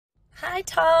Hi,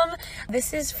 Tom.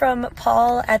 This is from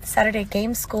Paul at the Saturday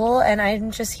Game School, and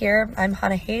I'm just here. I'm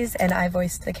Hana Hayes, and I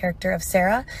voiced the character of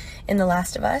Sarah in The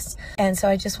Last of Us. And so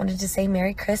I just wanted to say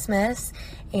Merry Christmas,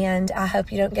 and I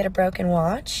hope you don't get a broken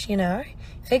watch,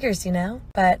 figures,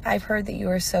 But I've heard that you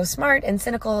are so smart and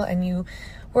cynical, and you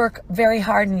work very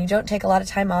hard, and you don't take a lot of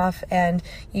time off, and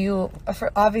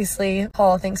obviously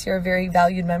Paul thinks you're a very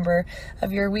valued member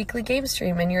of your weekly game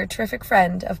stream, and you're a terrific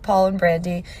friend of Paul and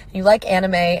Brandy, and you like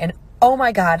anime, and oh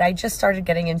my god, I just started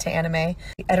getting into anime.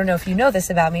 I don't know if you know this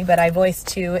about me, but I voiced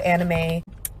 2 anime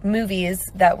movies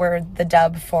that were the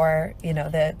dub for,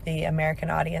 the American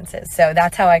audiences. So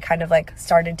that's how I kind of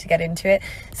started to get into it.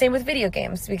 Same with video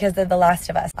games, because of The Last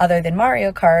of Us. Other than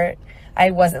Mario Kart,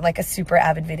 I wasn't a super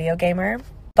avid video gamer,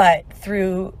 but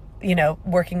through,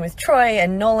 working with Troy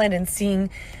and Nolan and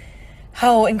seeing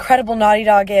how incredible Naughty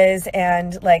Dog is,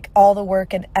 and all the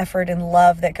work and effort and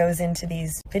love that goes into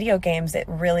these video games, it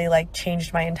really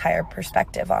changed my entire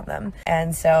perspective on them.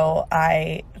 And so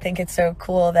I think it's so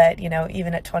cool that,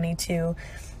 even at 22,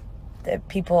 that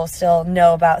people still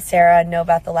know about Sarah, know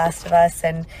about The Last of Us,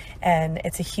 and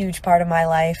it's a huge part of my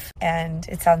life, and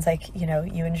it sounds like,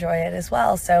 you enjoy it as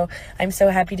well. So I'm so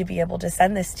happy to be able to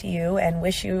send this to you and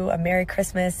wish you a Merry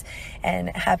Christmas and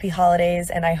Happy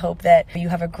Holidays, and I hope that you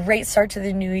have a great start to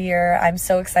the new year. I'm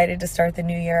so excited to start the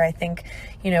new year. I think,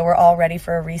 we're all ready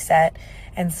for a reset,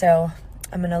 and so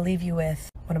I'm going to leave you with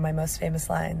one of my most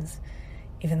famous lines,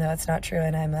 even though it's not true,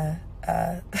 and I'm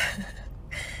a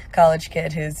college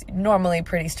kid who's normally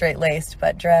pretty straight-laced,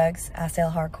 but drugs, I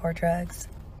sell hardcore drugs.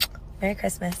 Merry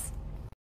Christmas.